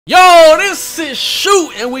Yo, this is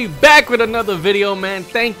Shoot, and we back with another video, man.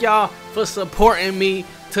 Thank y'all for supporting me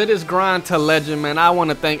to this grind to legend, man. I want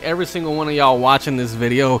to thank every single one of y'all watching this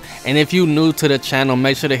video, and if you new to the channel,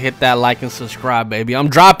 make sure to hit that like and subscribe, baby. I'm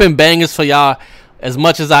dropping bangers for y'all as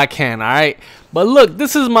much as I can, all right? But look,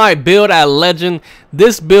 this is my build at legend.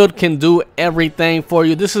 This build can do everything for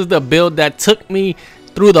you. This is the build that took me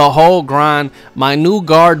through the whole grind. My new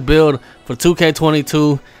guard build for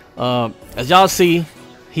 2K22. As y'all see,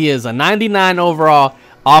 he is a 99 overall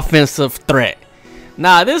offensive threat.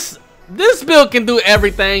 Now this build can do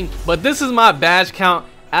everything, but this is my badge count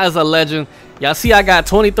as a legend. Y'all see I got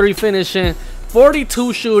 23 finishing,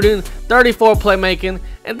 42 shooting, 34 playmaking,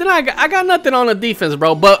 and then I got nothing on the defense,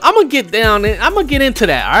 bro. But I'm gonna get down and I'm gonna get into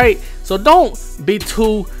that, all right? So don't be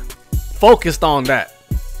too focused on that.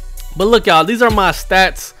 But look, y'all, these are my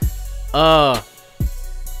stats.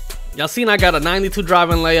 Y'all seen I got a 92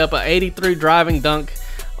 driving layup, a 83 driving dunk,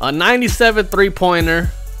 a 97 three-pointer,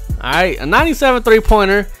 all right, a 97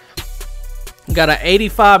 three-pointer, got an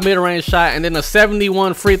 85 mid-range shot, and then a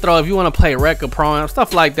 71 free throw if you want to play rec or pro,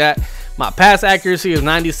 stuff like that. My pass accuracy is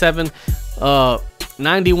 97,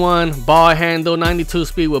 91 ball handle, 92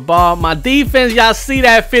 speed with ball. My defense, y'all see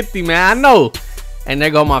that 50, man, I know. And there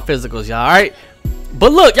go my physicals, y'all, all right?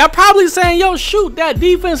 But look, y'all probably saying, yo, Shoot, that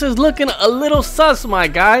defense is looking a little sus, my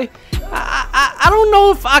guy. I don't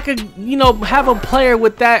know if I could, you know, have a player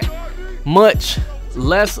with that much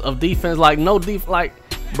less of defense, like no def, like,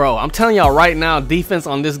 bro, I'm telling y'all right now, defense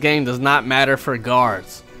on this game does not matter for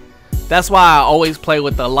guards. That's why I always play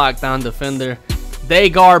with the lockdown defender. They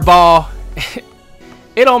guard ball.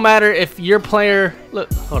 It don't matter if your player,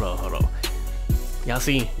 look, hold on. Y'all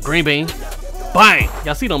see green bean, bang.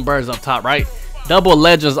 Y'all see them birds up top, right? Double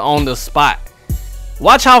legends on the spot.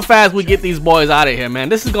 Watch how fast we get these boys out of here, man.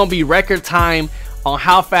 This is gonna be record time on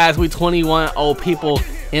how fast we 21-0 people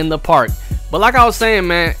in the park. But like I was saying,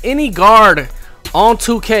 man, any guard on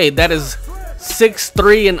 2K that is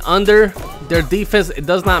 6'3" and under, their defense, it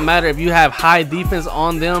does not matter if you have high defense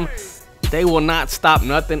on them, they will not stop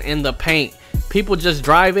nothing in the paint. People just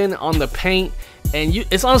drive in on the paint and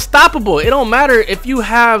it's unstoppable. It don't matter if you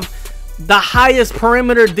have the highest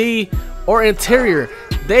perimeter D or interior,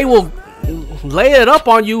 they will lay it up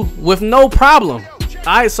on you with no problem. All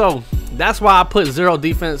right, so that's why I put 0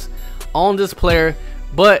 defense on this player.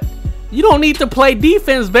 But you don't need to play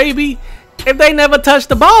defense, baby, if they never touch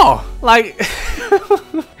the ball, like.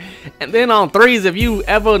 And then on threes, if you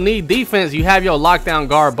ever need defense, you have your lockdown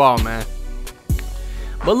guard ball, man.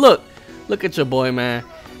 But look at your boy, man,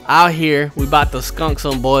 out here. We about to skunk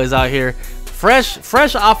some boys out here,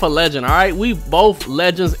 fresh off a legend. All right, we both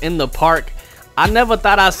legends in the park. I never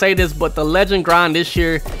thought I'd say this, but the legend grind this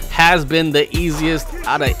year has been the easiest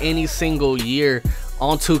out of any single year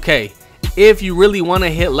on 2K. If you really want to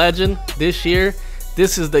hit legend this year,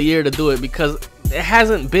 this is the year to do it, because it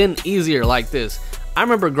hasn't been easier like this. I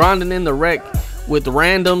remember grinding in the rec with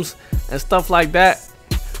randoms and stuff like that,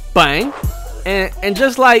 bang, and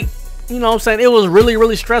just like, you know what I'm saying, it was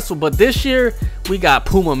really stressful. But this year we got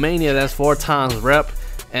Puma Mania, that's 4 times rep,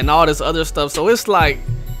 and all this other stuff. So it's like,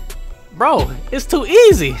 bro, it's too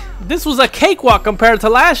easy. This was a cakewalk compared to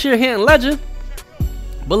last year hitting legend.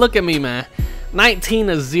 But look at me, man,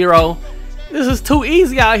 19-0. This is too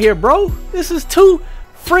easy out here, bro. This is too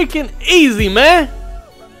freaking easy, man.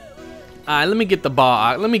 All right, let me get the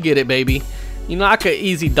ball. Let me get it, baby. You know, I could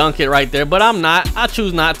easy dunk it right there, but I'm not. I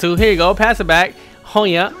choose not to. Here you go. Pass it back. Oh,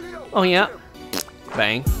 yeah. Oh, yeah.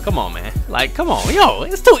 Bang. Come on, man. Like, come on. Yo,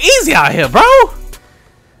 it's too easy out here, bro.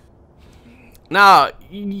 Now,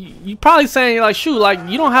 you probably saying, like, Shoot, like,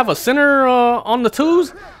 you don't have a center on the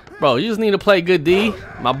twos? Bro, you just need to play good D.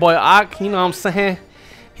 My boy Ak, you know what I'm saying?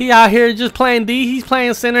 He out here just playing D. He's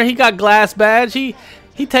playing center. He got glass badge. He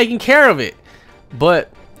taking care of it. But,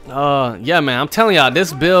 yeah, man, I'm telling y'all,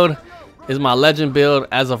 this build is my legend build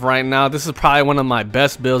as of right now. This is probably one of my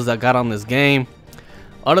best builds I got on this game.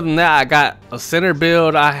 Other than that, I got a center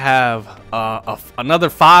build. I have another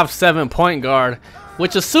 5'7" point guard,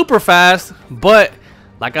 which is super fast. But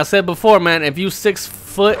like I said before, man, if you 6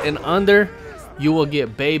 foot and under, you will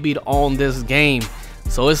get babied on this game.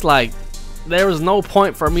 So it's like there was no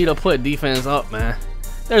point for me to put defense up, man.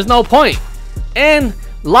 There's no point. And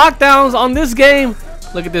lockdowns on this game,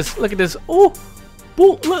 look at this, look at this. Ooh,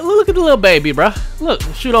 look at the little baby, bro. Look,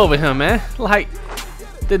 shoot over him, man. Like,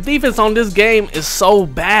 the defense on this game is so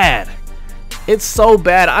bad. It's so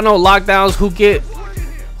bad. I know lockdowns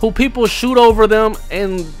who people shoot over them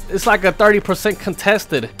and it's like a 30%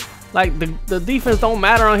 contested. Like, the defense don't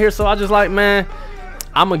matter on here. So I just like, man,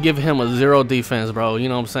 I'm gonna give him a 0 defense, bro. You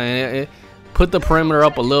know what I'm saying? Put the perimeter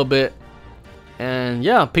up a little bit And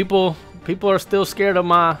yeah, people are still scared of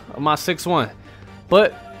my 6'1".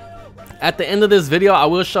 But at the end of this video, I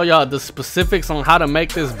will show y'all the specifics on how to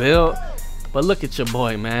make this build. But look at your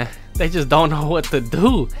boy, man. They just don't know what to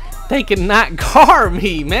do. They cannot guard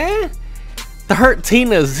me, man.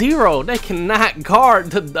 13-0. They cannot guard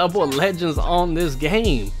the double legends on this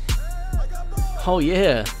game. Oh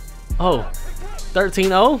yeah. Oh,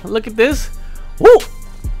 13-0. Look at this. Woo!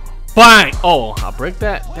 Bang! Oh, I break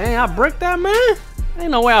that. Dang, I break that, man.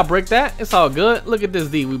 Ain't no way I break that. It's all good. Look at this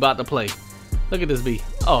D we about to play. Look at this B.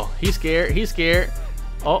 Oh, he's scared. He's scared.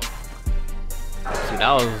 Oh. See,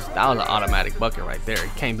 that was an automatic bucket right there.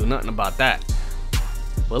 You can't do nothing about that.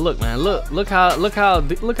 But look, man, look how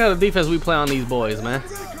the defense we play on these boys, man.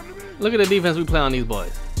 Look at the defense we play on these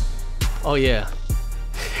boys. Oh yeah.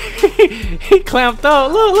 He clamped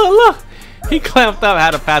up. Look. He clamped up.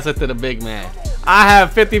 Had to pass it to the big man. I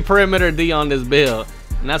have 50 perimeter D on this build,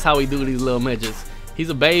 and that's how we do these little midgets. He's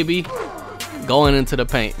a baby going into the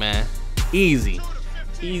paint, man. Easy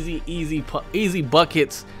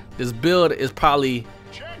buckets. This build is probably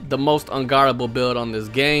the most unguardable build on this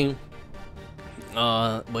game.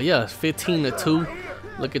 But yeah, it's 15-2.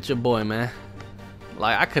 Look at your boy, man.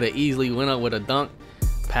 Like, I could have easily went up with a dunk,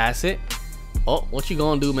 pass it. Oh, what you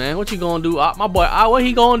gonna do, man? What you gonna do? My boy, what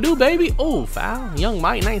he gonna do, baby? Oh, foul. Young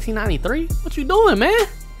Mike 1993. What you doing, man?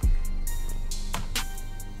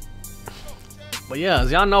 But yeah,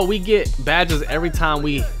 as y'all know, we get badges every time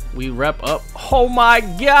we rep up. Oh my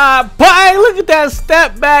god, boy, look at that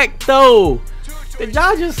step back though. Did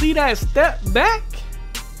y'all just see that step back?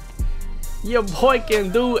 Your boy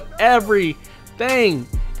can do everything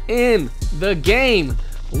in the game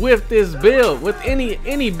with this build, with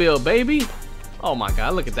any build, baby. Oh my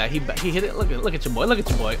god, look at that. He hit it. Look at your boy. Look at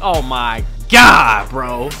your boy. Oh my god,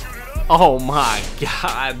 bro. Oh my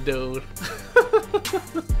god, dude.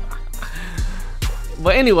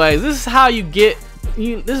 But anyways, this is how you get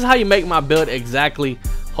this is how you make my build exactly.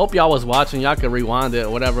 Hope y'all was watching. Y'all can rewind it or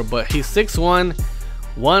whatever. But he's 6'1",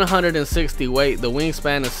 160 weight. The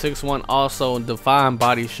wingspan is 6'1", also defined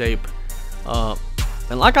body shape. And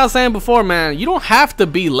like I was saying before, man, you don't have to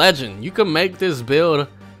be legend. You can make this build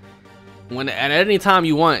at any time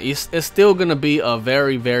you want. It's still gonna be a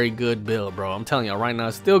very good build, bro. I'm telling you right now,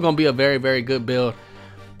 it's still gonna be a very good build.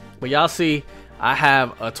 But y'all see, I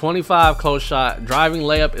have a 25 close shot. Driving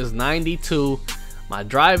layup is 92. My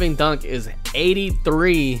driving dunk is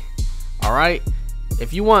 83. All right.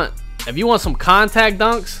 If you want some contact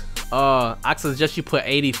dunks, I suggest you put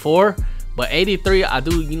 84. But 83, I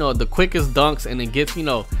do, the quickest dunks, and it gets,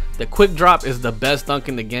 the quick drop is the best dunk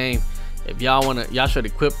in the game. If y'all should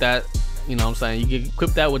equip that. You know what I'm saying? You can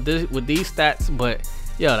equip that with these stats. But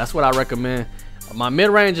yeah, that's what I recommend. My mid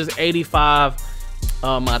range is 85.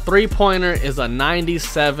 My 3-pointer is a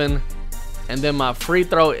 97, and then my free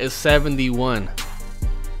throw is 71.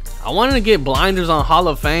 I wanted to get blinders on Hall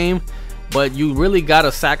of Fame, but you really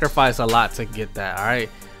gotta sacrifice a lot to get that. All right.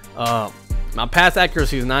 My pass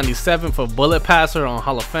accuracy is 97 for bullet passer on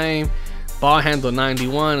Hall of Fame. Ball handle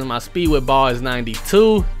 91, and my speed with ball is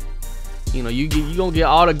 92. You gonna get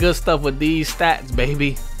all the good stuff with these stats,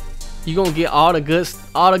 baby. You gonna get all the good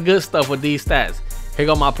stuff with these stats. Here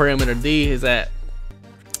go my perimeter D is at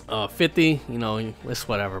 50. It's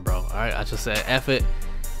whatever, bro. All right, I just said F it.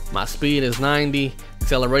 My speed is 90,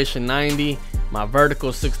 acceleration 90, my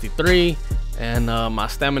vertical 63, and my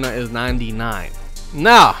stamina is 99.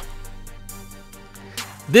 Now,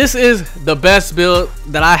 this is the best build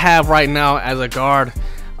that I have right now as a guard.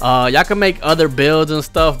 Y'all can make other builds and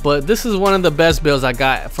stuff, but this is one of the best builds I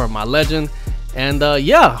got for my legend. And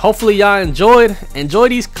yeah, hopefully y'all enjoy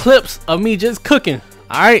these clips of me just cooking.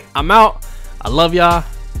 All right, I'm out. I love y'all.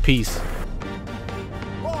 Peace.